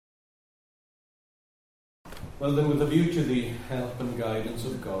Well then, with a view to the help and guidance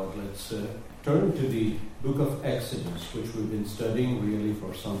of God, let's turn to the book of Exodus, which we've been studying really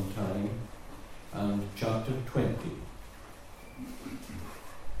for some time, and chapter 20.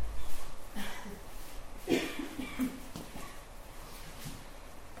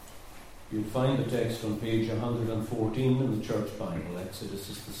 You'll find the text on page 114 in the Church Bible. Exodus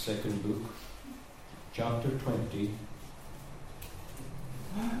is the second book, chapter 20.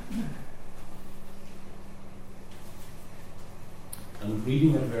 And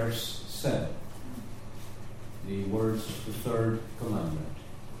reading at verse 7, the words of the third commandment,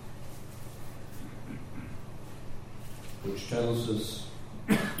 which tells us,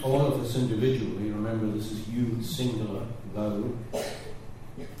 all of us individually, remember this is you singular, thou,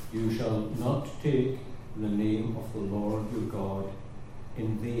 you shall not take the name of the Lord your God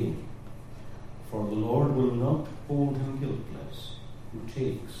in vain, for the Lord will not hold him guiltless who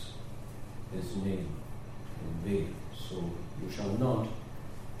takes his name in vain. So you shall not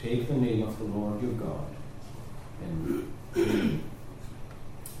take the name of the Lord your God in vain.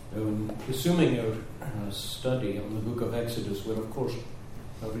 Now, in resuming our study on the book of Exodus, we're of course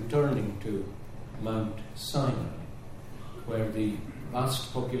returning to Mount Sinai, where the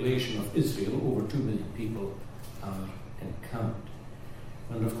vast population of Israel, over 2 million people, are encamped.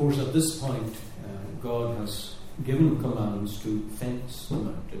 And of course at this point God has given commands to fence the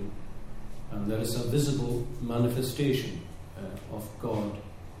mountain, and there is a visible manifestation of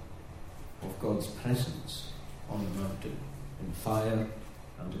God's presence on the mountain, in fire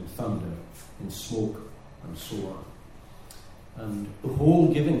and in thunder, in smoke and so on. And the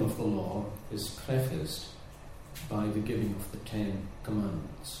whole giving of the law is prefaced by the giving of the 10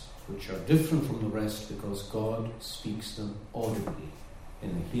 Commandments, which are different from the rest because God speaks them audibly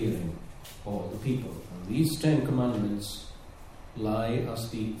in the hearing of all the people. And these 10 Commandments lie as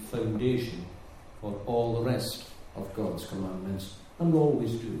the foundation for all the rest of God's commandments, and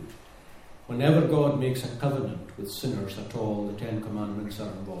always do. Whenever God makes a covenant with sinners at all, the 10 Commandments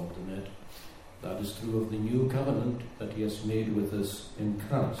are involved in it. That is true of the new covenant that he has made with us in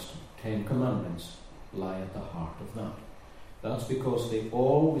Christ. 10 Commandments lie at the heart of that. That's because they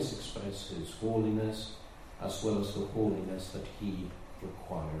always express his holiness as well as the holiness that he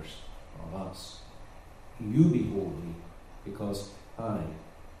requires of us. You be holy because I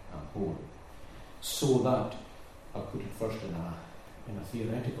am holy. So that, I'll put it first in a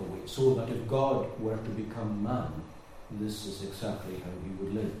theoretical way, so that if God were to become man, this is exactly how he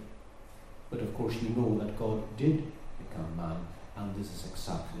would live. But of course you know that God did become man, and this is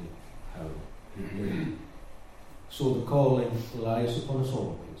exactly how he lived. So the calling lies upon us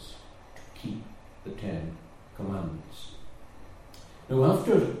always to keep the 10 Commandments. Now,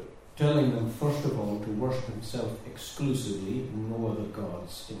 after telling them first of all to worship himself exclusively, no other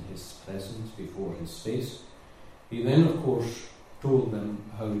gods in his presence before his face, he then of course told them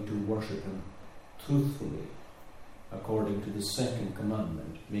how to worship him truthfully, according to the second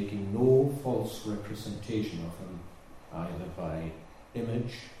commandment, making no false representation of him, either by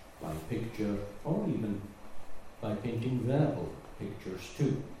image, by picture, or even by painting verbal pictures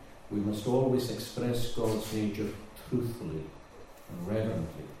too. We must always express God's nature truthfully and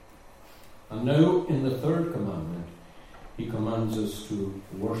reverently. And now, in the third commandment, he commands us to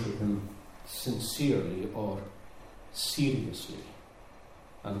worship him sincerely or seriously.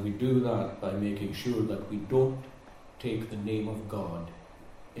 And we do that by making sure that we don't take the name of God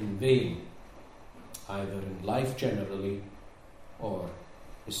in vain, either in life generally or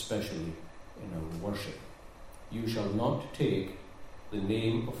especially in our worship. You shall not take the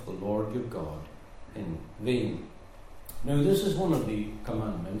name of the Lord your God in vain. Now, this is one of the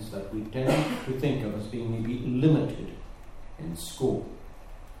commandments that we tend to think of as being maybe limited in scope,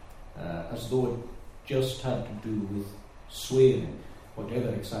 as though it just had to do with swearing, whatever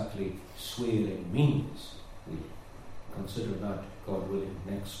exactly swearing means. We consider that, God willing,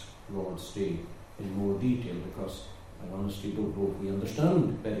 next Lord's Day in more detail, because I honestly don't know if we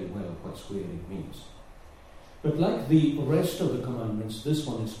understand very well what swearing means. But like the rest of the commandments, this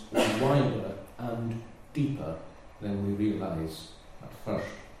one is wider and deeper than we realize at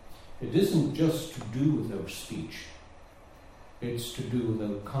first. It isn't just to do with our speech, it's to do with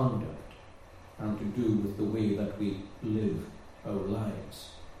our conduct and to do with the way that we live our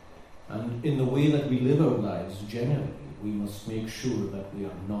lives. And in the way that we live our lives generally, we must make sure that we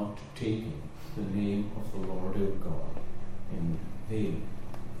are not taking the name of the Lord our God in vain.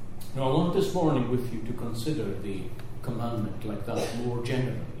 Now, I want this morning with you to consider the commandment like that more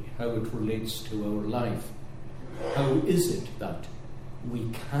generally, how it relates to our life. How is it that we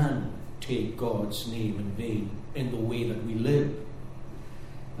can take God's name in vain in the way that we live?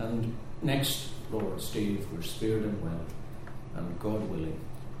 And next Lord's Day, if we're spared and well, and God willing,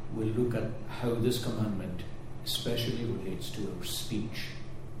 we'll look at how this commandment especially relates to our speech.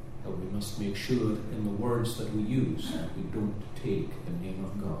 How we must make sure in the words that we use that we don't take the name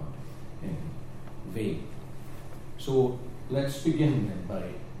of God in vain. So let's begin then by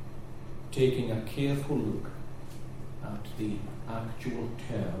taking a careful look at the actual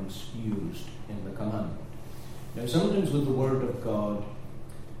terms used in the commandment. Now, sometimes with the Word of God,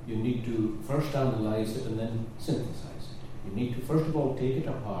 you need to first analyze it and then synthesize it. You need to first of all take it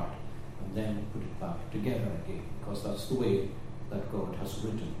apart and then put it back together again, because that's the way that God has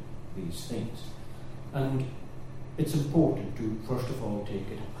written these things. And it's important to first of all take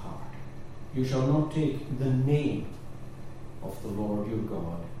it apart. You shall not take the name of the Lord your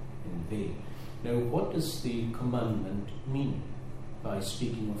God in vain. Now, what does the commandment mean by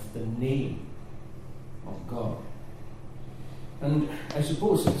speaking of the name of God? And I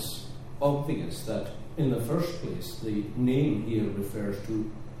suppose it's obvious that in the first place the name here refers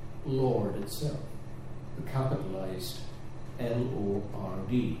to Lord itself, the capitalized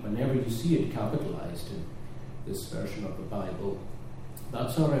L-O-R-D. Whenever you see it capitalized in this version of the Bible,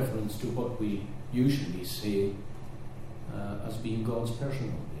 that's a reference to what we usually say as being God's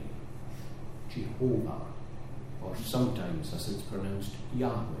personal name, Jehovah, or sometimes as it's pronounced,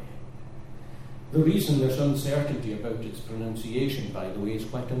 Yahweh. The reason there's uncertainty about its pronunciation, by the way, is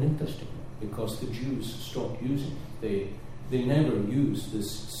quite an interesting one, because the Jews stopped using it. They never used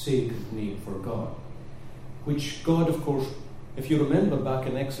this sacred name for God, which God, of course, if you remember back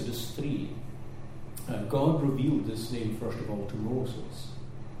in Exodus 3, God revealed this name first of all to Moses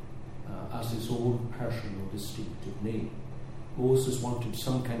as his own personal distinctive name. Moses wanted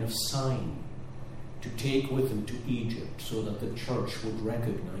some kind of sign to take with him to Egypt so that the church would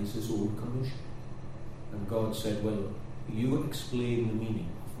recognize his own commission. And God said, well, you explain the meaning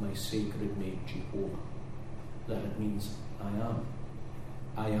of my sacred name, Jehovah. That it means I am.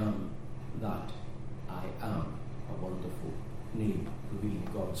 I am that I am. A wonderful name revealing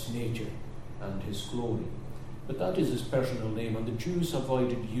God's nature and his glory. But that is his personal name, and the Jews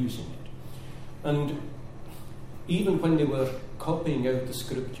avoided using it. And even when they were copying out the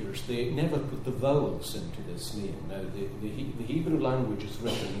scriptures, they never put the vowels into this name. Now, the Hebrew language is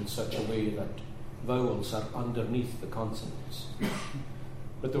written in such a way that vowels are underneath the consonants.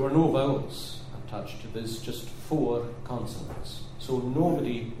 But there were no vowels attached to this, just 4 consonants. So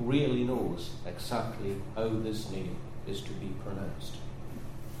nobody really knows exactly how this name is to be pronounced.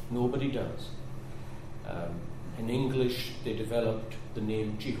 Nobody does. In English, they developed the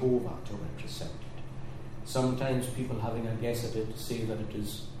name Jehovah to represent it. Sometimes people having a guess at it say that it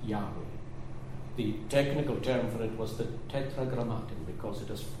is Yahweh. The technical term for it was the tetragrammaton, because it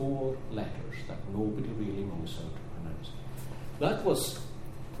has 4 letters that nobody really knows how to pronounce. That was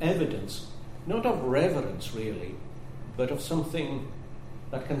evidence, not of reverence really, but of something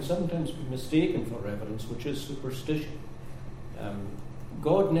that can sometimes be mistaken for reverence, which is superstition.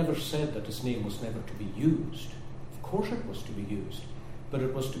 God never said that his name was never to be used. Of course it was to be used, but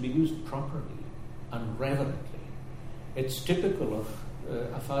it was to be used properly and reverently. It's typical of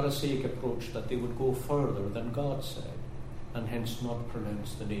a Pharisaic approach that they would go further than God said, and hence not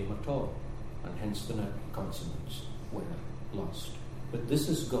pronounce the name at all, and hence the consonants were lost. But this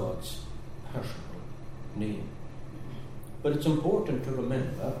is God's personal name. But it's important to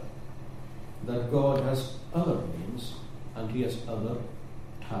remember that God has other names, and he has other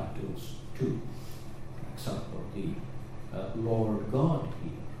titles too. For example, the Lord God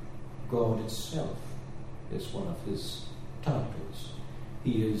here, God itself is one of his titles.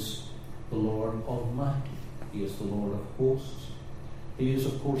 He is the Lord Almighty. He is the Lord of hosts. He is,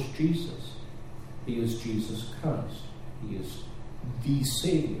 of course, Jesus. He is Jesus Christ. He is the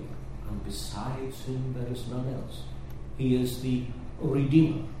Savior, and besides him there is none else. He is the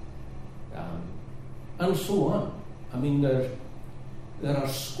Redeemer, and so on. I mean, there are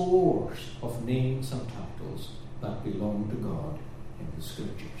scores of names and titles that belong to God in the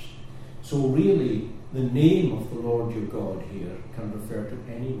Scriptures. So really, the name of the Lord your God here can refer to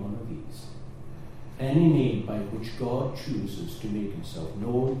any one of these. Any name by which God chooses to make himself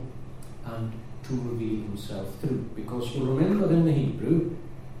known and to reveal himself through. Because you remember in the Hebrew,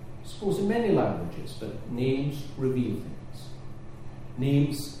 I suppose in many languages, but names reveal things.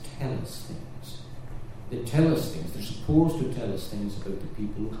 Names tell us things. They tell us things. They're supposed to tell us things about the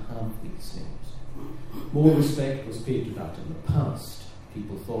people who have these names. More respect was paid to that in the past.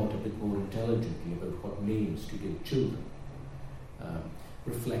 People thought a bit more intelligently about what names to give children,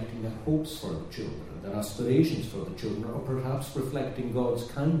 reflecting their hopes for the children, their aspirations for the children, or perhaps reflecting God's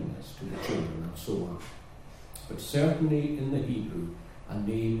kindness to the children, and so on. But certainly in the Hebrew, a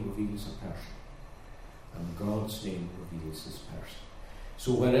name reveals a person. and God's name reveals his person.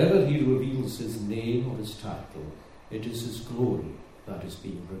 So wherever he reveals his name or his title, it is his glory that is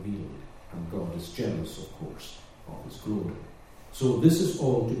being revealed, and God is jealous, of course, of his glory. So this is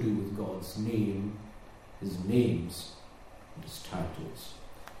all to do with God's name, his names, and his titles.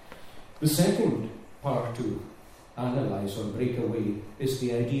 The second part to analyze or break away is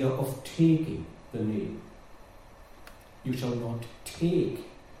the idea of taking the name. You shall not take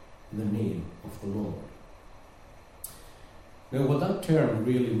the name of the Lord. Now, what that term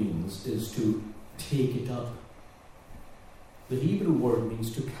really means is to take it up. The Hebrew word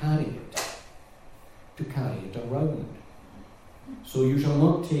means to carry it around. So you shall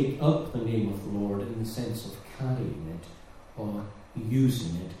not take up the name of the Lord in the sense of carrying it or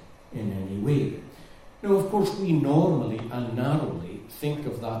using it in any way. Now, of course, we normally and narrowly think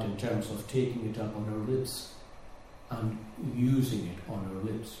of that in terms of taking it up on our lips and using it on our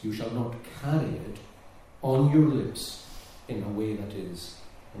lips. You shall not carry it on your lips in a way that is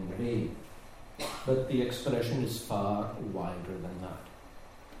in vain. But the expression is far wider than that.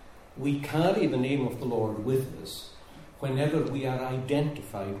 We carry the name of the Lord with us whenever we are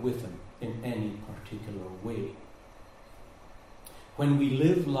identified with him in any particular way. When we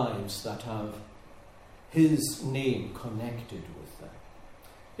live lives that have his name connected with them.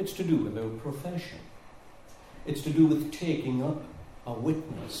 It's to do with our profession. It's to do with taking up a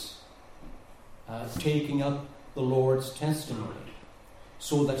witness, taking up the Lord's testimony,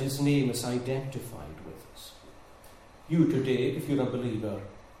 so that his name is identified with us. You today, if you're a believer,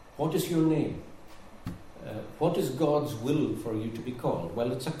 what is your name? What is God's will for you to be called?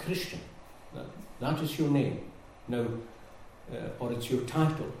 Well, it's a Christian. That is your name. Now, or it's your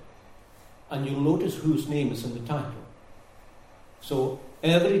title. And you'll notice whose name is in the title. So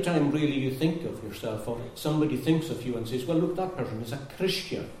every time really you think of yourself, or somebody thinks of you and says, well, look, that person is a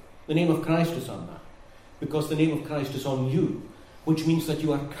Christian. The name of Christ is on that. Because the name of Christ is on you, which means that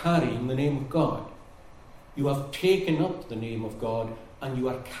you are carrying the name of God. You have taken up the name of God and you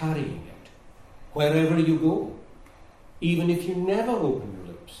are carrying it wherever you go, even if you never open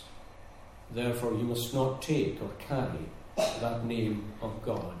your lips. Therefore, you must not take or carry that name of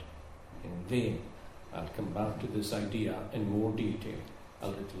God in vain. I'll come back to this idea in more detail a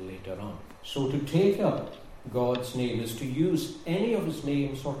little later on. So to take up God's name is to use any of his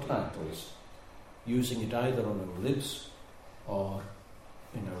names or titles, using it either on our lips or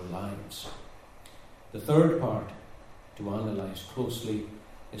in our lives. The third part to analyze closely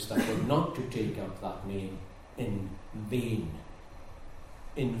is that we're not to take up that name in vain.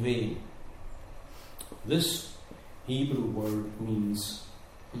 In vain. This Hebrew word means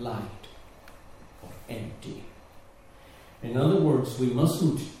light or empty. In other words, we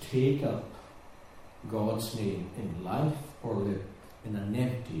mustn't take up God's name in life or lip in an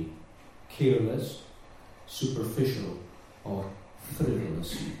empty, careless, superficial, or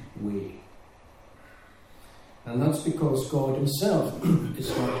frivolous way. And that's because God himself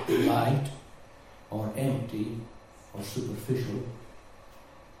is not light or empty or superficial,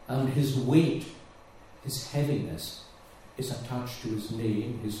 and his weight, his heaviness, is attached to his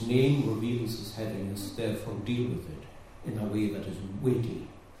name. His name reveals his heaviness, therefore deal with it in a way that is weighty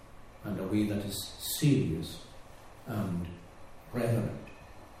and a way that is serious and reverent.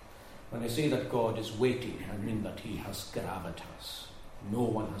 When I say that God is weighty, I mean that he has gravitas. No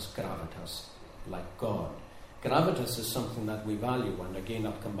one has gravitas like God. Gravitas is something that we value, and again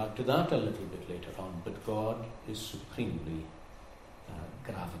I'll come back to that a little bit later on, but God is supremely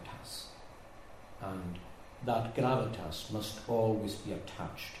gravitas. And that gravitas must always be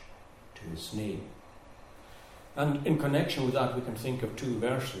attached to his name. And in connection with that, we can think of two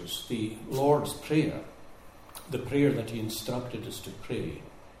verses. The Lord's Prayer, the prayer that he instructed us to pray,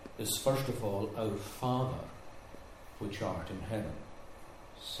 is first of all, Our Father, which art in heaven.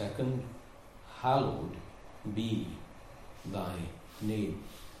 Second, hallowed be thy name.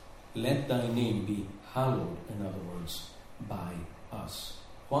 Let thy name be hallowed, in other words, by us.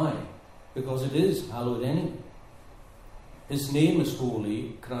 Why? Because it is hallowed anyway. His name is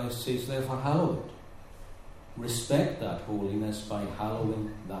holy. Christ says, therefore, hallow it. Respect that holiness by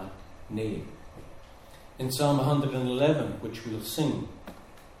hallowing that name. In Psalm 111, which we'll sing,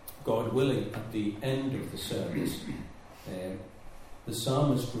 God willing, at the end of the service, the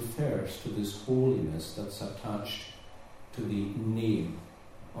psalmist refers to this holiness that's attached to the name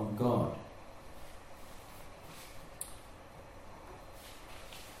of God.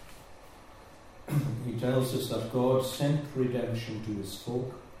 He tells us that God sent redemption to his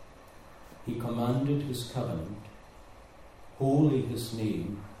folk. He commanded his covenant. Holy his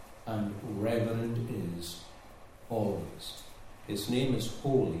name, and reverend is always. His name is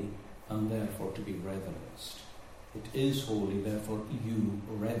holy, and therefore to be reverenced. It is holy, therefore you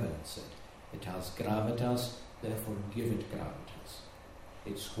reverence it. It has gravitas, therefore give it gravitas.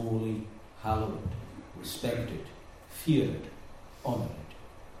 It's holy, hallowed, respected, feared, honoured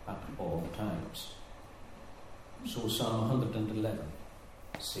at all times. So Psalm 111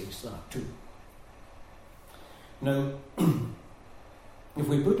 says that too. Now, if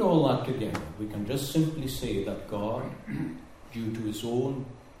we put all that together, we can just simply say that God, due to his own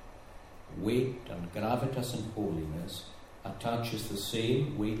weight and gravitas and holiness, attaches the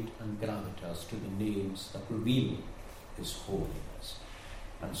same weight and gravitas to the names that reveal his holiness.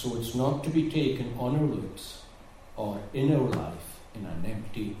 And so it's not to be taken on our lips or in our life in an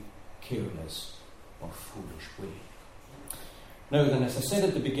empty, careless, or foolish way. Now then, as I said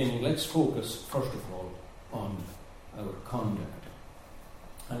at the beginning, let's focus first of all on our conduct.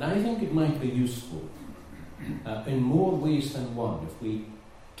 And I think it might be useful in more ways than one if we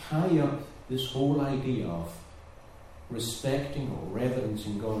tie up this whole idea of respecting or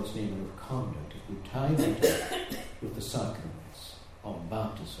reverencing God's name in our conduct, if we tie that up with the sacraments of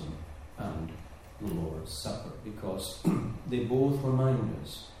baptism and the Lord's Supper, because they both remind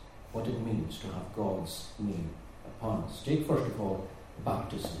us what it means to have God's name upon us. Take first of all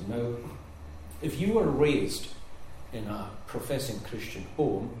baptism. Now, if you were raised in a professing Christian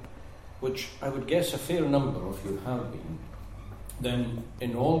home, which I would guess a fair number of you have been, then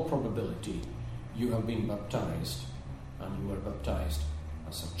in all probability you have been baptized, and you were baptized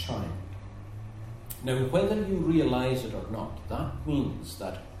as a child. Now, whether you realize it or not, that means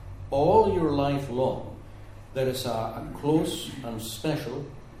that all your life long there is a close and special,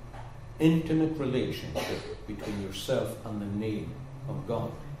 intimate relationship between yourself and the name of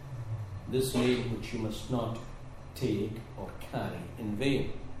God. This name which you must not take or carry in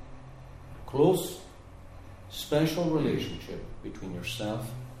vain. Close, special relationship between yourself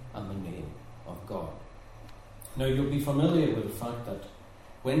and the name of God. Now, you'll be familiar with the fact that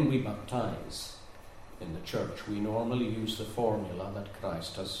when we baptize in the church, we normally use the formula that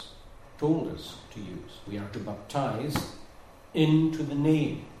Christ has told us to use. We are to baptize into the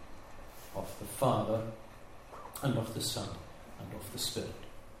name of the Father and of the Son and of the Spirit.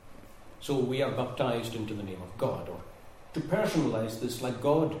 So we are baptized into the name of God, or to personalize this like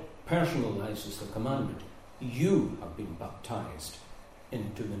God personalizes the commandment, you have been baptized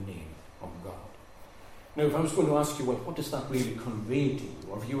into the name of God. Now, if I was going to ask you, well, what does that really convey to you?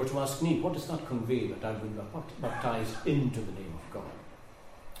 Or if you were to ask me, what does that convey that I've been baptized into the name of God?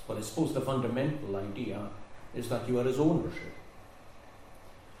 Well, I suppose the fundamental idea is that you are his ownership.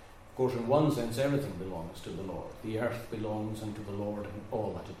 Of course, in one sense, everything belongs to the Lord. The earth belongs unto the Lord and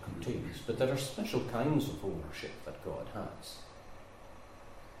all that it contains. But there are special kinds of ownership that God has.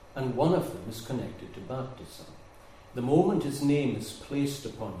 And one of them is connected to baptism. The moment his name is placed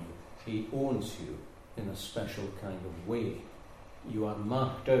upon you, he owns you in a special kind of way. You are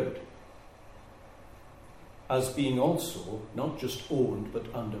marked out as being also not just owned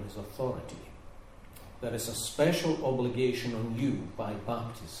but under his authority. There is a special obligation on you by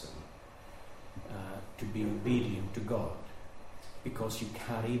baptism to be obedient to God, because you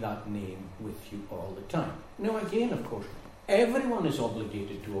carry that name with you all the time. Now again, of course, everyone is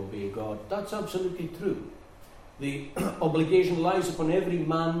obligated to obey God. That's absolutely true. The obligation lies upon every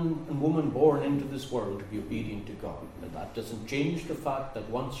man and woman born into this world to be obedient to God. But that doesn't change the fact that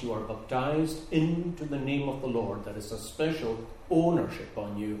once you are baptized into the name of the Lord, there is a special ownership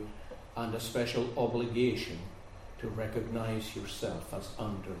on you and a special obligation to recognize yourself as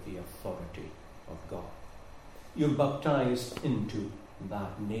under the authority of God. You're baptized into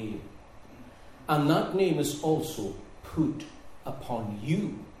that name. And that name is also put upon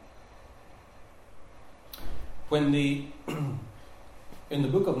you. When in the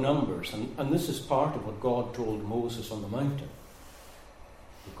book of Numbers, and this is part of what God told Moses on the mountain,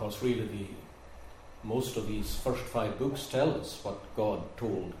 because really most of these first 5 books tell us what God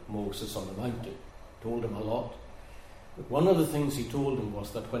told Moses on the mountain. Told him a lot. But one of the things he told him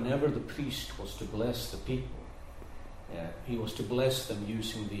was that whenever the priest was to bless the people, he was to bless them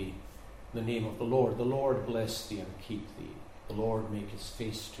using the name of the Lord. The Lord bless thee and keep thee. The Lord make his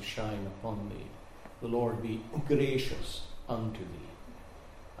face to shine upon thee. The Lord be gracious unto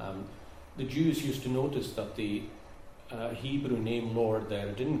thee. The Jews used to notice that the Hebrew name Lord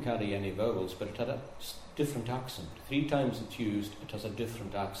there didn't carry any vowels, but it had a different accent. 3 times it's used, it has a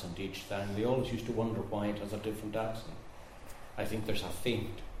different accent each time. They always used to wonder why it has a different accent. I think there's a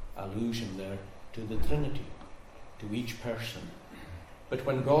faint allusion there to the Trinity, to each person. But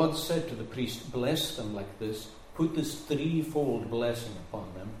when God said to the priest, bless them like this, put this 3-fold blessing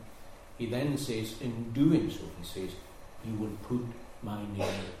upon them, he then says, in doing so, he says, you will put my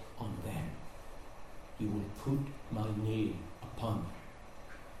name on them. you will put my name upon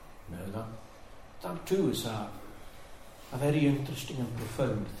you. Now that too is a very interesting and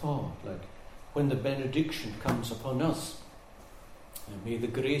profound thought. Like when the benediction comes upon us, and may the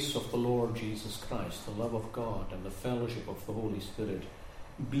grace of the Lord Jesus Christ, the love of God, and the fellowship of the Holy Spirit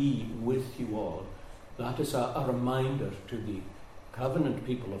be with you all. That is a reminder to the covenant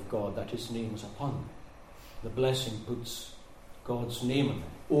people of God that his name is upon them. The blessing puts God's name on them,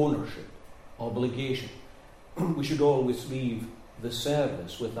 ownership, obligation. We should always leave the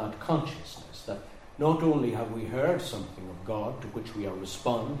service with that consciousness that not only have we heard something of God to which we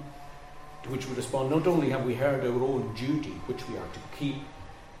respond, not only have we heard our own duty, which we are to keep,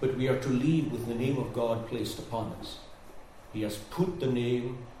 but we are to leave with the name of God placed upon us. He has put the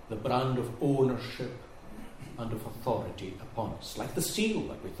name, the brand of ownership and of authority upon us. Like the seal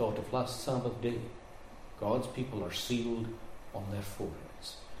that we thought of last Sabbath day. God's people are sealed on their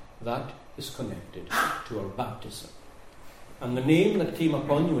foreheads. That is connected to our baptism. And the name that came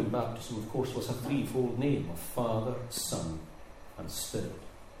upon you in baptism, of course, was a threefold name of Father, Son, and Spirit.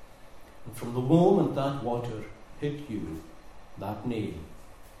 And from the moment that water hit you, that name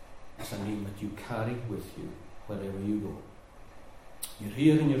is a name that you carry with you wherever you go. You're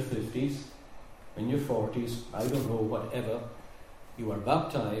here in your 50s, in your 40s, I don't know, whatever. You are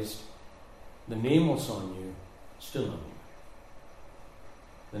baptized. The name was on you, still on you.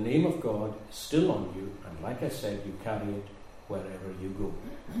 The name of God is still on you, and like I said, you carry it wherever you go.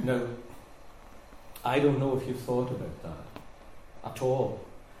 Now, I don't know if you've thought about that at all.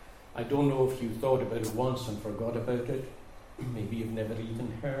 I don't know if you thought about it once and forgot about it. Maybe you've never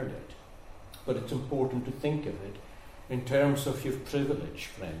even heard it. But it's important to think of it in terms of your privilege,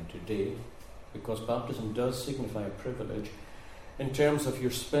 friend, today, because baptism does signify a privilege, in terms of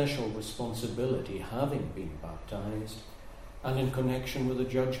your special responsibility having been baptized, and in connection with the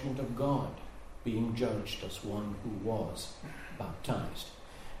judgment of God, being judged as one who was baptized.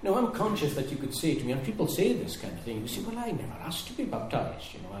 Now, I'm conscious that you could say to me, and people say this kind of thing, you say, well, I never asked to be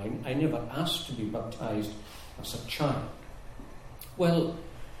baptized. I never asked to be baptized as a child. Well,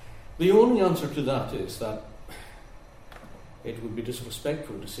 the only answer to that is that it would be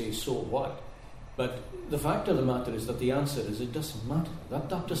disrespectful to say, so what? But the fact of the matter is that the answer is it doesn't matter. That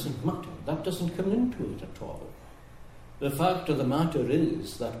doesn't matter. That doesn't come into it at all. The fact of the matter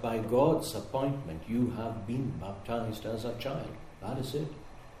is that by God's appointment you have been baptized as a child. That is it.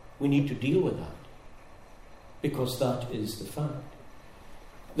 We need to deal with that, because that is the fact.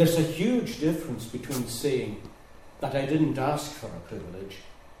 There's a huge difference between saying that I didn't ask for a privilege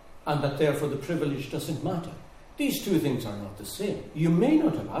and that therefore the privilege doesn't matter. These two things are not the same. You may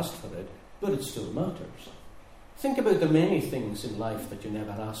not have asked for it, but it still matters. Think about the many things in life that you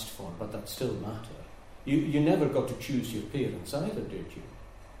never asked for, but that still matter. You never got to choose your parents either, did you?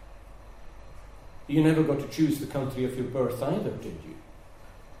 You never got to choose the country of your birth either, did you?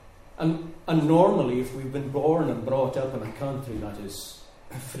 And normally, if we've been born and brought up in a country that is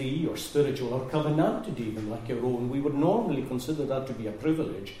free or spiritual or covenanted even like your own, we would normally consider that to be a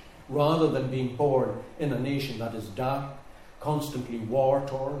privilege, rather than being born in a nation that is dark, constantly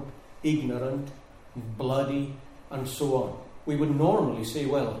war-torn, ignorant, bloody, and so on. We would normally say,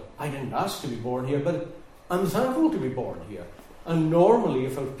 well, I didn't ask to be born here, but I'm thankful to be born here. And normally,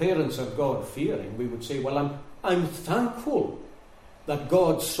 if our parents are God-fearing, we would say, well, I'm thankful that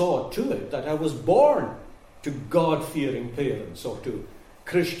God saw to it that I was born to God-fearing parents or to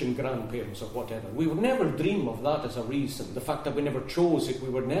Christian grandparents or whatever. We would never dream of that as a reason. The fact that we never chose it, we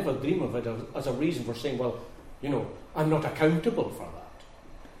would never dream of it as a reason for saying, well, I'm not accountable for that.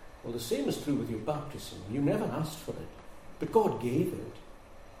 Well, the same is true with your baptism. You never asked for it, but God gave it.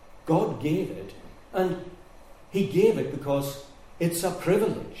 God gave it, and He gave it because it's a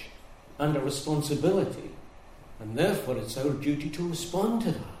privilege and a responsibility. And therefore it's our duty to respond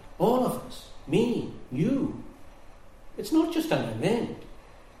to that. All of us. Me. You. It's not just an event.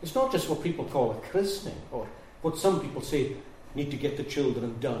 It's not just what people call a christening, or what some people say need to get the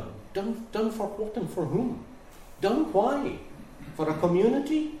children done. Done for what and for whom? Done why? For a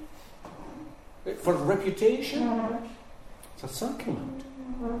community? For reputation? It's a sacrament.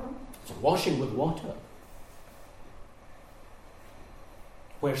 It's a washing with water,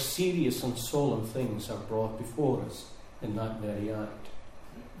 where serious and solemn things are brought before us in that very act.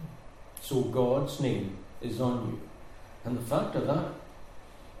 So God's name is on you. And the fact of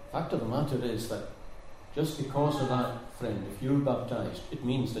the matter is that just because of that, friend, if you're baptized, it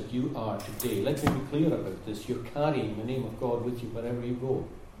means that you are today, let me be clear about this, you're carrying the name of God with you wherever you go.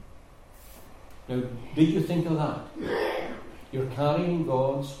 Now, do you think of that? You're carrying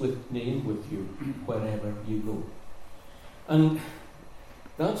God's name with you wherever you go. And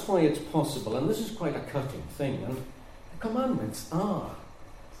That's why it's possible, and this is quite a cutting thing, and the commandments are,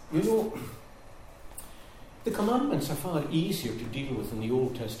 the commandments are far easier to deal with in the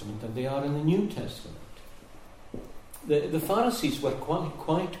Old Testament than they are in the New Testament. The Pharisees were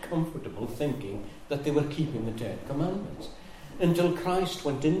quite comfortable thinking that they were keeping the Ten Commandments until Christ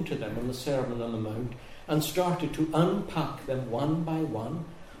went into them in the Sermon on the Mount and started to unpack them one by one,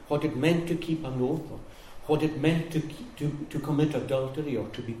 what it meant to keep an oath, what it meant to commit adultery or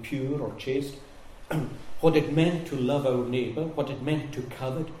to be pure or chaste, what it meant to love our neighbour, what it meant to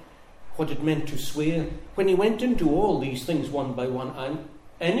covet, what it meant to swear. When he went into all these things one by one, and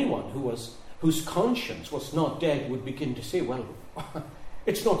anyone whose conscience was not dead would begin to say, well,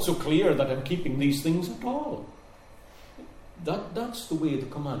 it's not so clear that I'm keeping these things at all. That's the way the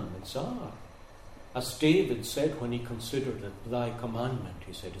commandments are. As David said when he considered that thy commandment,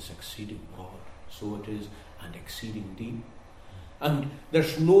 he said, is exceeding broad. So it is, and exceeding deep. And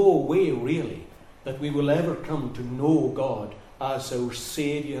there's no way really that we will ever come to know God as our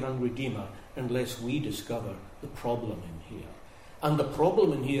Saviour and Redeemer unless we discover the problem in here. And the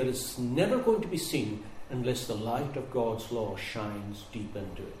problem in here is never going to be seen unless the light of God's law shines deep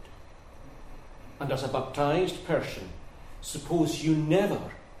into it. And as a baptized person, suppose you never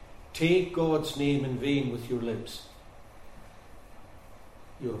take God's name in vain with your lips.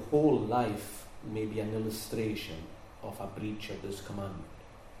 Your whole life may be an illustration of a breach of this commandment,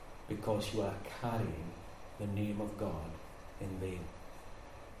 because you are carrying the name of God in vain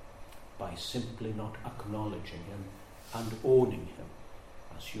by simply not acknowledging Him and owning Him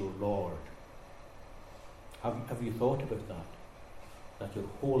as your Lord. Have you thought about that? That your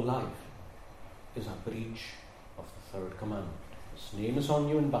whole life is a breach of the third commandment. His name is on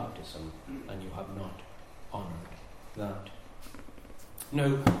you in baptism, and you have not honoured that.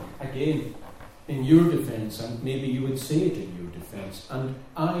 Now, again, in your defence, and maybe you would say it in your defence, and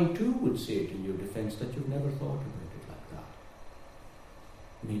I too would say it in your defence, that you've never thought about it like that.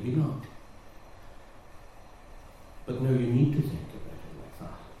 Maybe not. But now you need to think about it like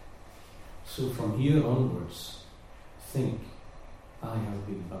that. So from here onwards, think, I have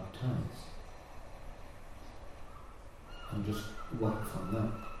been baptized. And just work from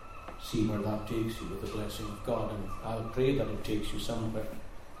that. See where that takes you with the blessing of God. And I'll pray that it takes you somewhere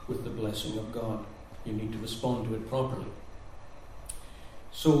with the blessing of God. You need to respond to it properly.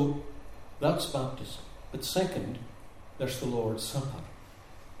 So that's baptism. But second, there's the Lord's Supper.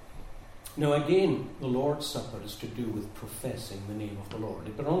 Now again, the Lord's Supper is to do with professing the name of the Lord.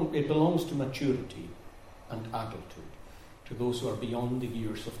 It belongs to maturity and adulthood, to those who are beyond the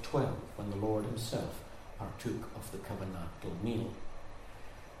years of 12, when the Lord Himself partook of the covenantal meal.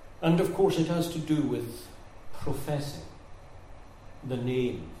 And of course it has to do with professing the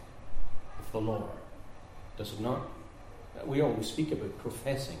name of the Lord. Does it not? We always speak about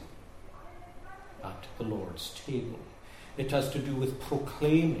professing at the Lord's table. It has to do with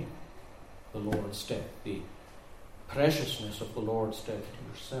proclaiming the Lord's death, the preciousness of the Lord's death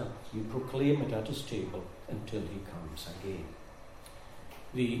to yourself. You proclaim it at His table until He comes again.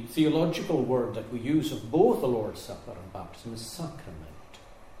 The theological word that we use of both the Lord's Supper and baptism is sacrament,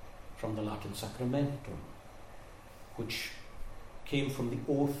 from the Latin sacramentum, which came from the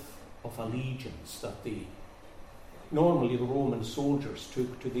oath of allegiance that normally the Roman soldiers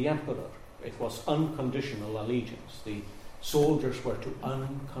took to the emperor. It was unconditional allegiance. The soldiers were to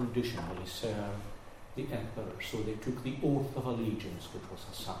unconditionally serve the emperor, so they took the oath of allegiance, which was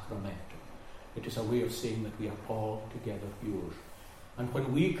a sacramentum. It is a way of saying that we are all together yours. And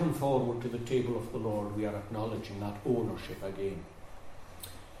when we come forward to the table of the Lord, we are acknowledging that ownership again.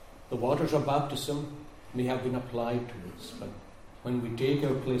 The waters of baptism may have been applied to us, but when we take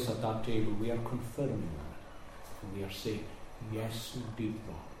our place at that table, we are confirming that. And we are saying, yes, indeed,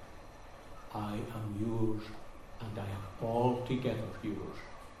 Lord, I am yours, and I am altogether yours,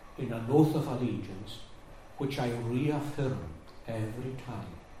 in an oath of allegiance, which I reaffirm every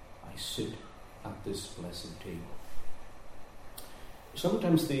time I sit at this blessed table.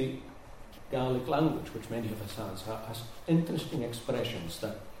 Sometimes the Gaelic language, which many of us has interesting expressions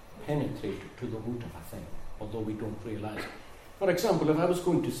that penetrate to the root of a thing, although we don't realise it. For example, if I was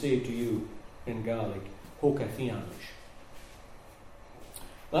going to say to you in Gaelic, Hoca Fianish,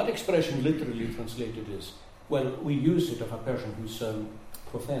 that expression literally translated is, well, we use it of a person who's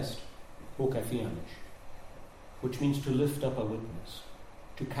professed, Hoca Fianish, which means to lift up a witness,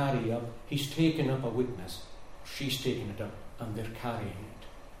 to carry up. He's taken up a witness, she's taken it up, and they're carrying it.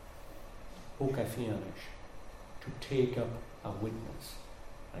 Hoca Fianish, to take up a witness.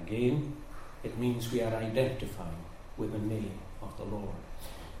 Again, it means we are identifying with the name of the Lord.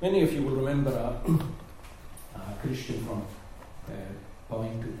 Many of you will remember a Christian from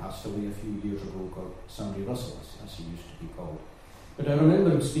point who passed away a few years ago, called Sandy Russell, as he used to be called. But I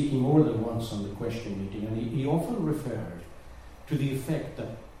remember him speaking more than once on the question meeting, and he often referred to the effect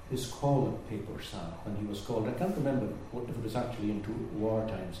that his call-up papers had when he was called. I can't remember if it was actually into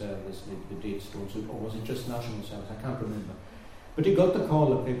wartime service, the dates don't suit, or was it just national service, I can't remember. But he got the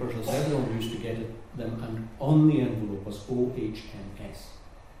call-up papers as everyone used to get them, and on the envelope was OHMS,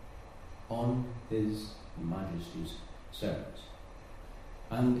 on His Majesty's Service.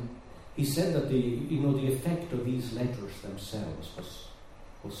 And he said that the effect of these letters themselves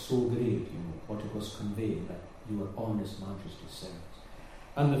was so great, what it was conveying, that you were on His Majesty's Service.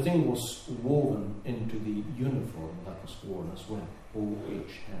 And the thing was woven into the uniform that was worn as well,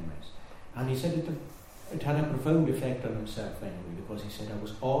 OHMS. And he said it had a profound effect on himself anyway, because he said, I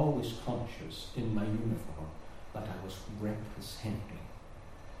was always conscious in my uniform that I was representing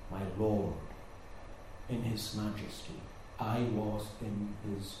my Lord in His Majesty. I was in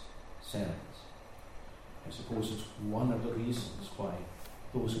His service. I suppose it's one of the reasons why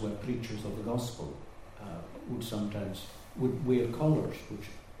those who are preachers of the gospel would wear collars, which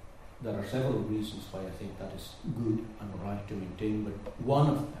there are several reasons why I think that is good and right to maintain, but one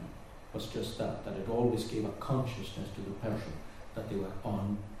of them was just that it always gave a consciousness to the person that they were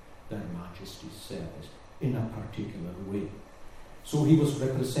on their Majesty's service in a particular way. So he was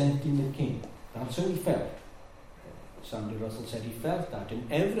representing the King. That's how he felt. Sandy Russell said he felt that in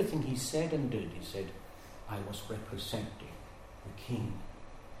everything he said and did. He said, I was representing the King.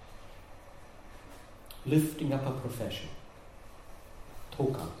 Lifting up a profession.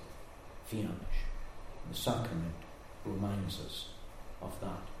 Toka, Fianish. The sacrament reminds us of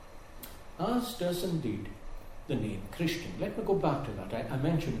that. As does indeed the name Christian. Let me go back to that. I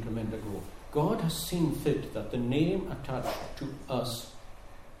mentioned a minute ago. God has seen fit that the name attached to us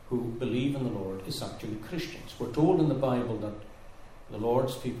who believe in the Lord is actually Christians. We're told in the Bible that the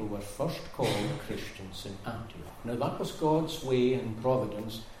Lord's people were first called Christians in Antioch. Now that was God's way and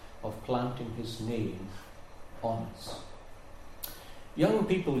providence of planting His name on us. Young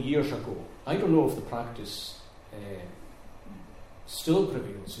people years ago, I don't know if the practice still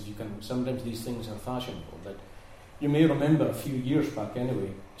prevails, if you can, sometimes these things are fashionable, but you may remember a few years back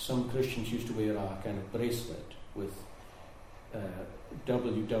anyway, some Christians used to wear a kind of bracelet with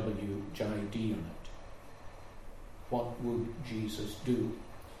WWJD on it. What would Jesus do?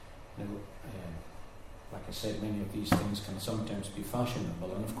 Now, like I said, many of these things can sometimes be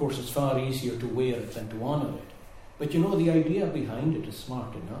fashionable, and of course it's far easier to wear it than to honour it. But the idea behind it is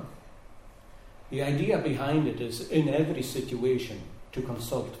smart enough. The idea behind it is, in every situation, to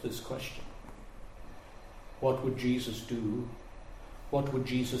consult this question. What would Jesus do? What would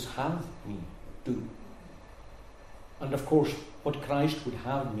Jesus have me do? And of course, what Christ would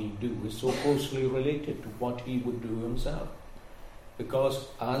have me do is so closely related to what He would do Himself. Because,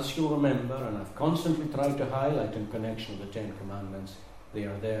 as you'll remember, and I've constantly tried to highlight in connection with the Ten Commandments, they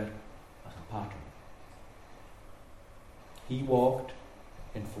are there as a pattern. He walked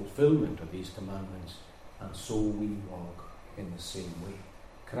in fulfillment of these commandments, and so we walk in the same way.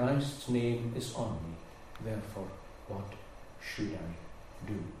 Christ's name is on me, therefore what should I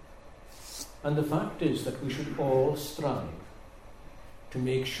do? And the fact is that we should all strive to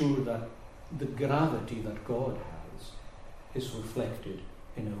make sure that the gravity that God has is reflected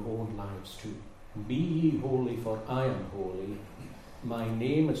in our own lives too. Be ye holy, for I am holy. My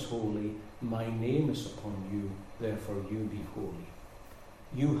name is holy. My name is upon you. Therefore you be holy.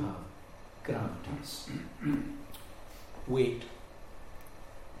 You have gravitas. Weight.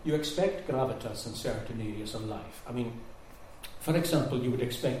 You expect gravitas in certain areas of life. I mean, for example, you would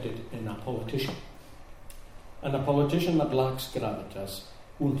expect it in a politician. And a politician that lacks gravitas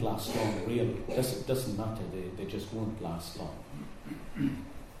won't last long, really. It doesn't matter, they just won't last long.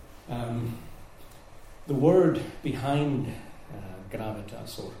 The word behind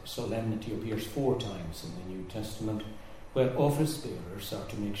gravitas or solemnity appears 4 times in the New Testament, where office bearers are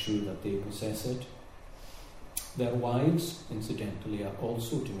to make sure that they possess it. Their wives, incidentally, are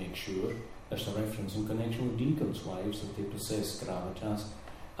also to make sure. There's a reference in connection with deacons' wives that they possess gravitas,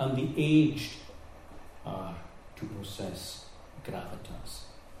 and the aged are to possess gravitas.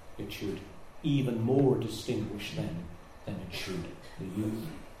 It should even more distinguish them than it should the youth.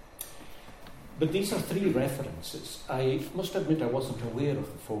 But these are 3 references. I must admit I wasn't aware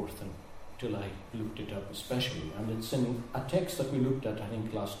of the 4th until I looked it up especially, and it's in a text that we looked at, I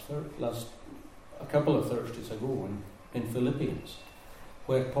think, a couple of Thursdays ago in Philippians,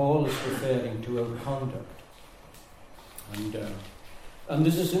 where Paul is referring to our conduct. And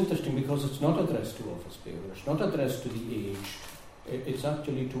this is interesting because it's not addressed to office bearers, not addressed to the aged. It's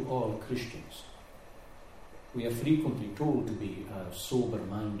actually to all Christians. We are frequently told to be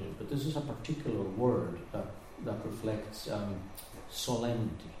sober-minded, but this is a particular word that reflects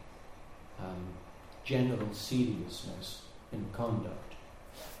solemnity, general seriousness in conduct.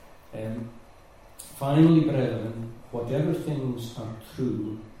 Finally, brethren, whatever things are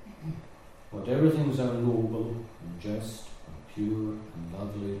true, whatever things are noble and just and pure and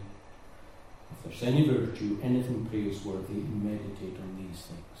lovely, if there's any virtue, anything praiseworthy, meditate on these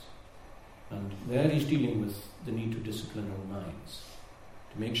things. And there he's dealing with the need to discipline our minds,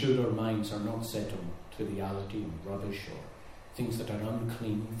 to make sure our minds are not set on triviality and rubbish or things that are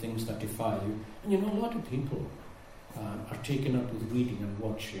unclean, things that defile you. And a lot of people are taken up with reading and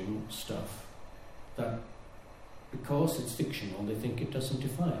watching stuff that, because it's fictional, they think it doesn't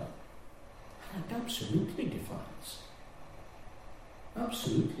defile. And it absolutely defiles.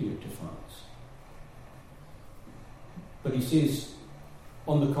 Absolutely it defiles. But he says,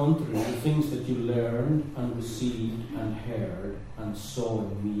 on the contrary, the things that you learned and received and heard and saw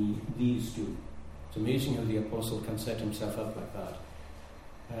in me, these do. It's amazing how the apostle can set himself up like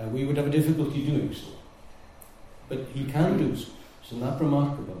that. We would have a difficulty doing so. But he can do so. Isn't that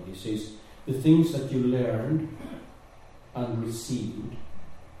remarkable? He says, the things that you learned and received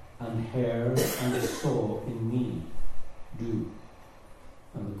and heard and saw in me, do.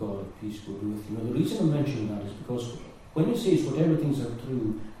 And the God of peace will be with you. Now, the reason I'm mentioning that is because when he says whatever things are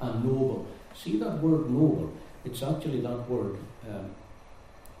true and noble, see that word noble? It's actually that word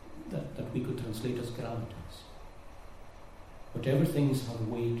that we could translate as gravitas. Whatever things have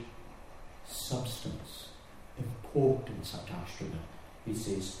weight, substance, importance attached to them, he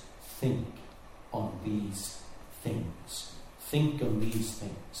says, think on these things. Think on these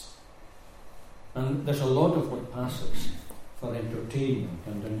things. And there's a lot of what passes for entertainment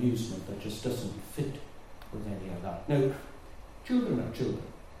and amusement that just doesn't fit with any of that. Now, children are children.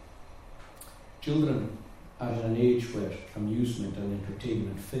 Children are at an age where amusement and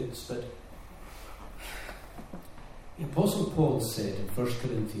entertainment fits, but the Apostle Paul said in 1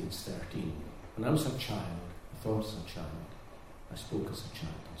 Corinthians 13, when I was a child, I thought as a child, I spoke as a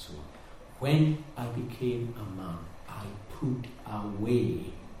child, and so on. When I became a man, I put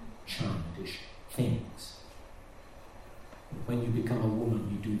away childish things. And when you become a woman,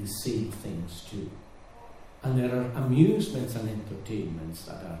 you do the same things too. And there are amusements and entertainments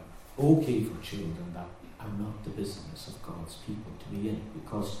that are okay for children that are not the business of God's people to be in,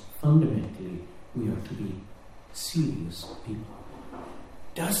 because fundamentally we are to be serious people.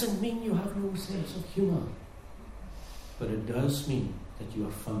 Doesn't mean you have no sense of humour, but it does mean that you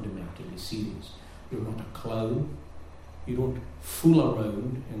are fundamentally serious. You're not a clown. You don't fool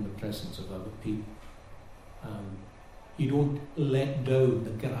around in the presence of other people. You don't let down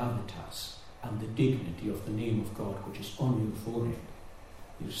the gravitas and the dignity of the name of God which is on your forehead.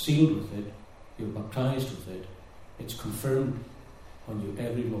 You're sealed with it, you're baptized with it, it's confirmed on you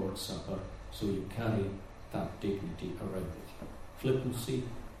every Lord's Supper, so you carry that dignity around with you. Flippancy,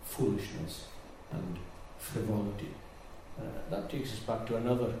 foolishness, and frivolity. That takes us back to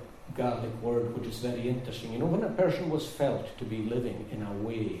another Gaelic word which is very interesting. When a person was felt to be living in a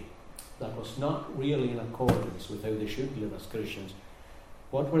way that was not really in accordance with how they should live as Christians,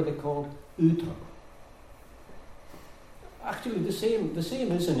 what were they called? Utra. Actually, the same is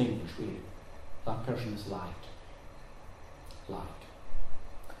in English, really. That person is light.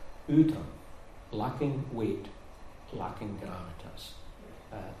 Utra, lacking weight, lacking gravitas.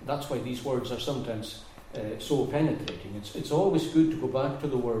 That's why these words are sometimes so penetrating. It's always good to go back to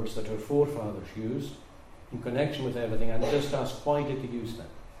the words that our forefathers used in connection with everything and just ask, why did they use them?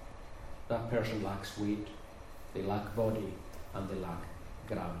 That person lacks weight, they lack body, and they lack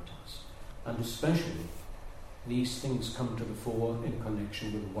gravitas. And especially, these things come to the fore in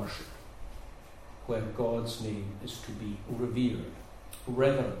connection with worship, where God's name is to be revered.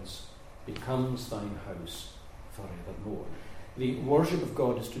 Reverence becomes thine house forevermore. The worship of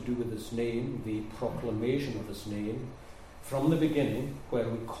God is to do with His name, the proclamation of His name, from the beginning, where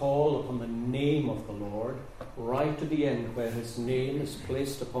we call upon the name of the Lord, right to the end, where His name is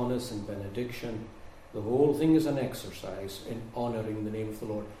placed upon us in benediction. The whole thing is an exercise in honouring the name of the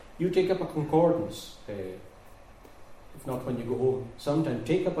Lord. You take up a concordance, if not when you go home, sometime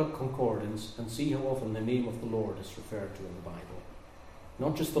take up a concordance and see how often the name of the Lord is referred to in the Bible.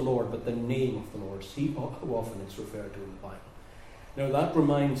 Not just the Lord, but the name of the Lord. See how often it's referred to in the Bible. Now that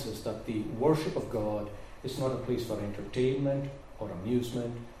reminds us that the worship of God is not a place for entertainment or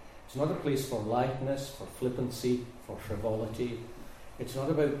amusement. It's not a place for lightness, for flippancy, for frivolity. It's not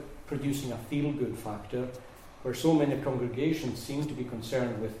about producing a feel-good factor, where so many congregations seem to be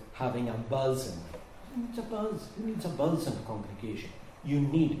concerned with having a buzz in it. Who needs a buzz? Who needs a buzz in a congregation? You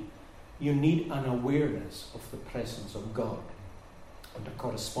need you need an awareness of the presence of God and a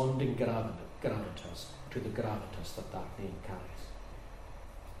corresponding gravitas to the gravitas that name carries.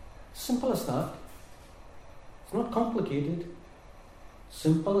 Simple as that. It's not complicated.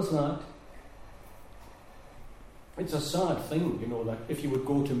 Simple as that. It's a sad thing, that if you would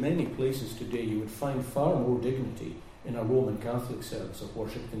go to many places today, you would find far more dignity in a Roman Catholic service of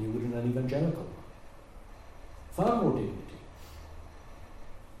worship than you would in an evangelical one. Far more dignity.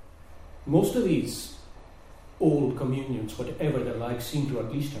 Most of these old communions, whatever they're like, seem to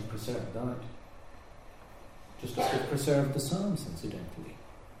at least have preserved that. Just as they've preserved the Psalms, incidentally.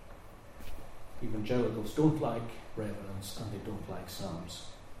 Evangelicals don't like reverence and they don't like Psalms.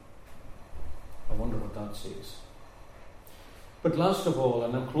 I wonder what that says. But last of all,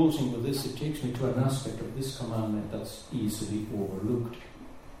 and I'm closing with this, it takes me to an aspect of this commandment that's easily overlooked.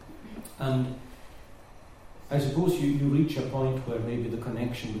 And I suppose you reach a point where maybe the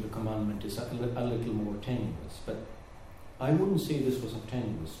connection with the commandment is a little more tenuous, but I wouldn't say this was a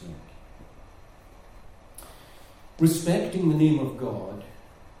tenuous link. Respecting the name of God,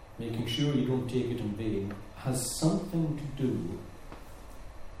 making sure you don't take it in vain, has something to do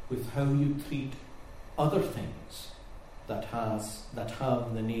with how you treat other things that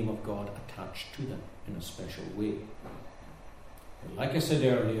have the name of God attached to them in a special way. Like I said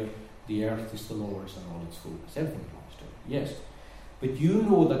earlier, the earth is the Lord's and all its fullness. Everything belongs to Him. Yes. But you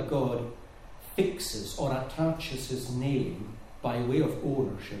know that God fixes or attaches His name by way of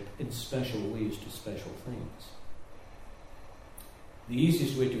ownership in special ways to special things. The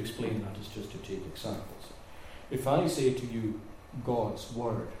easiest way to explain that is just to take examples. If I say to you, God's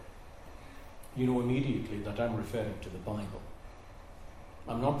Word, you know immediately that I'm referring to the Bible.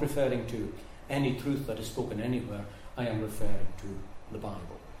 I'm not referring to any truth that is spoken anywhere. I am referring to the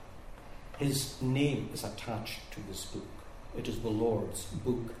Bible. His name is attached to this book. It is the Lord's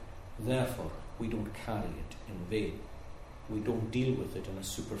book. Therefore, we don't carry it in vain. We don't deal with it in a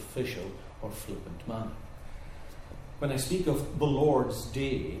superficial or flippant manner. When I speak of the Lord's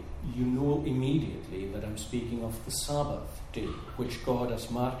Day, you know immediately that I'm speaking of the Sabbath day, which God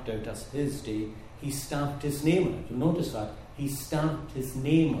has marked out as His day. He stamped His name on it. You'll notice that. He stamped His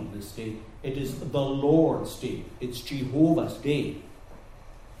name on this day. It is the Lord's Day. It's Jehovah's Day.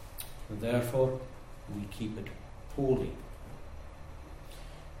 And therefore, we keep it holy.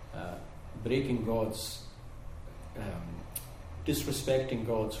 Disrespecting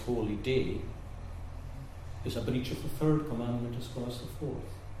God's holy day is a breach of the third commandment as well as the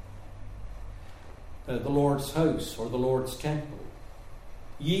fourth. The Lord's house or the Lord's temple.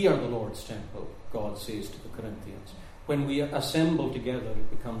 Ye are the Lord's temple, God says to the Corinthians. When we assemble together, it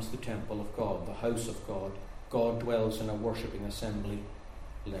becomes the temple of God, the house of God. God dwells in a worshipping assembly.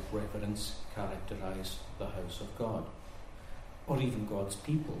 Let reverence characterize the house of God, or even God's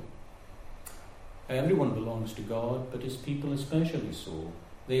people. Everyone belongs to God, but His people especially so.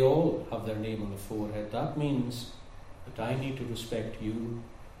 They all have their name on the forehead. That means that I need to respect you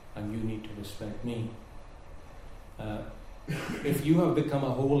and you need to respect me. If you have become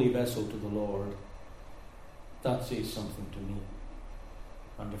a holy vessel to the Lord, that says something to me.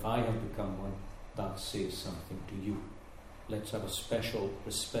 And if I have become one, that says something to you. Let's have a special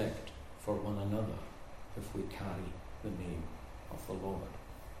respect for one another if we carry the name of the Lord.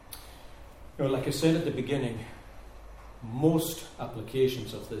 Like I said at the beginning, most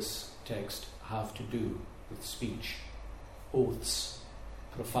applications of this text have to do with speech, oaths,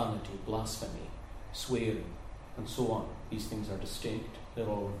 profanity, blasphemy, swearing, and so on. These things are distinct, they're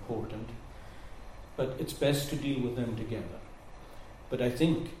all important, but it's best to deal with them together. But I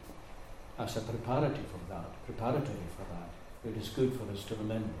think, as a preparatory for that, it is good for us to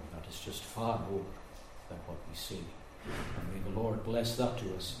remember that it's just far more than what we say. And may the Lord bless that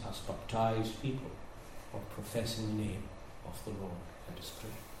to us as baptized people or professing the name of the Lord. Let us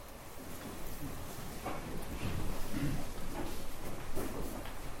pray.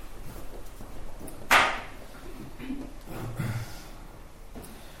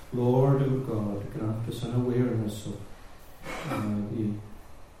 Lord, our God, grant us an awareness of the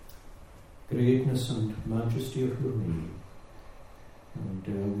greatness and majesty of your name. And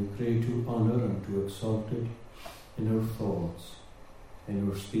we pray to honour and to exalt it in our thoughts, in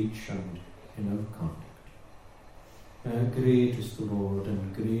our speech and in our conduct. Great is the Lord,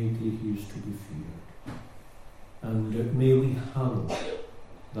 and greatly He is to be feared. And may we hallow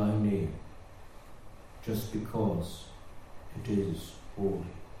thy name, just because it is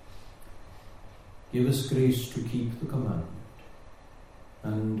holy. Give us grace to keep the commandment,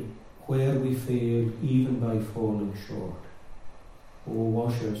 and where we fail, even by falling short,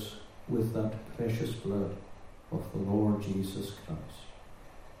 wash us with that precious blood of the Lord Jesus Christ,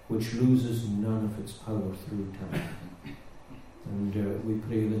 which loses none of its power through time. And we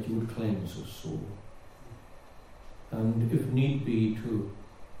pray that you would cleanse us so. And if need be, to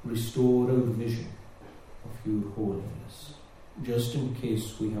restore our vision of your holiness, just in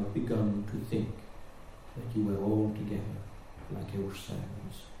case we have begun to think that you are altogether like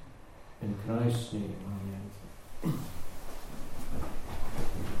ourselves. In Christ's name, amen.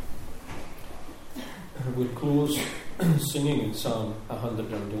 We'll close singing in Psalm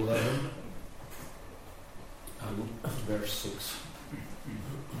 111 and verse 6.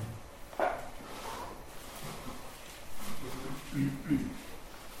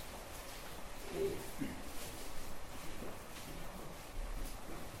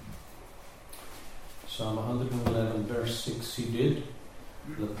 Psalm 111 verse 6. He did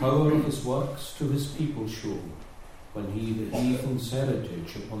the power of his works to his people show, when he the heathen's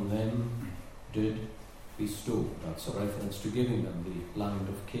heritage upon them did bestow. That's a reference to giving them the land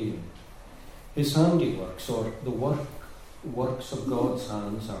of Canaan. His handiworks, or the works of God's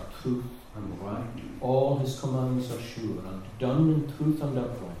hands, are truth and right. All his commands are sure, and done in truth and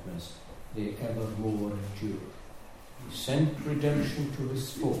uprightness, they evermore endure. He sent redemption to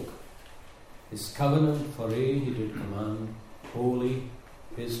his folk. His covenant for aye he did command. Holy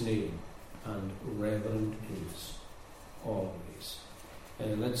his name, and reverend is always.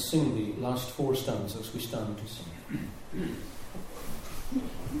 Let's sing the last 4 stanzas. We stand to sing.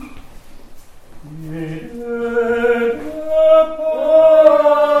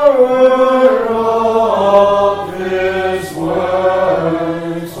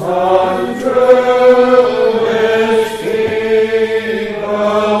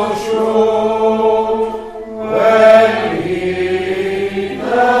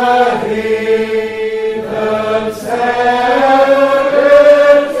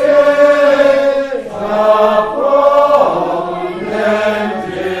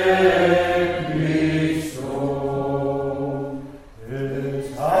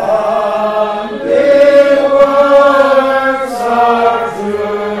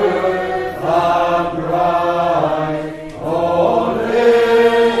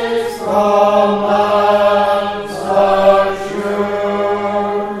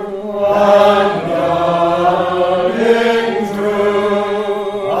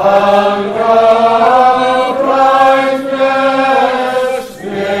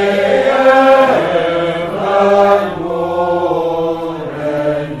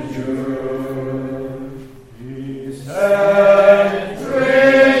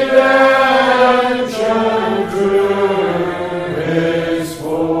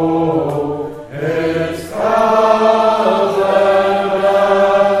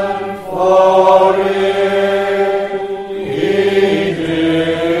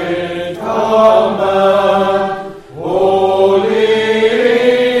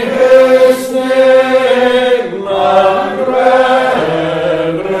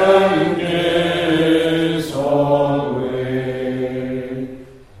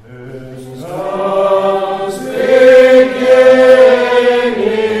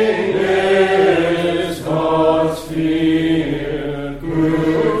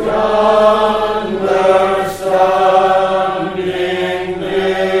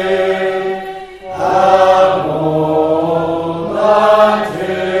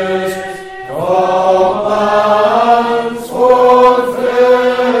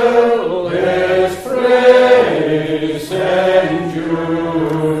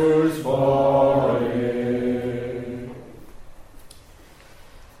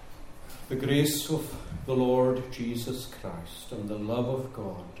 Jesus Christ, and the love of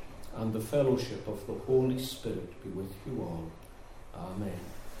God, and the fellowship of the Holy Spirit be with you all. Amen.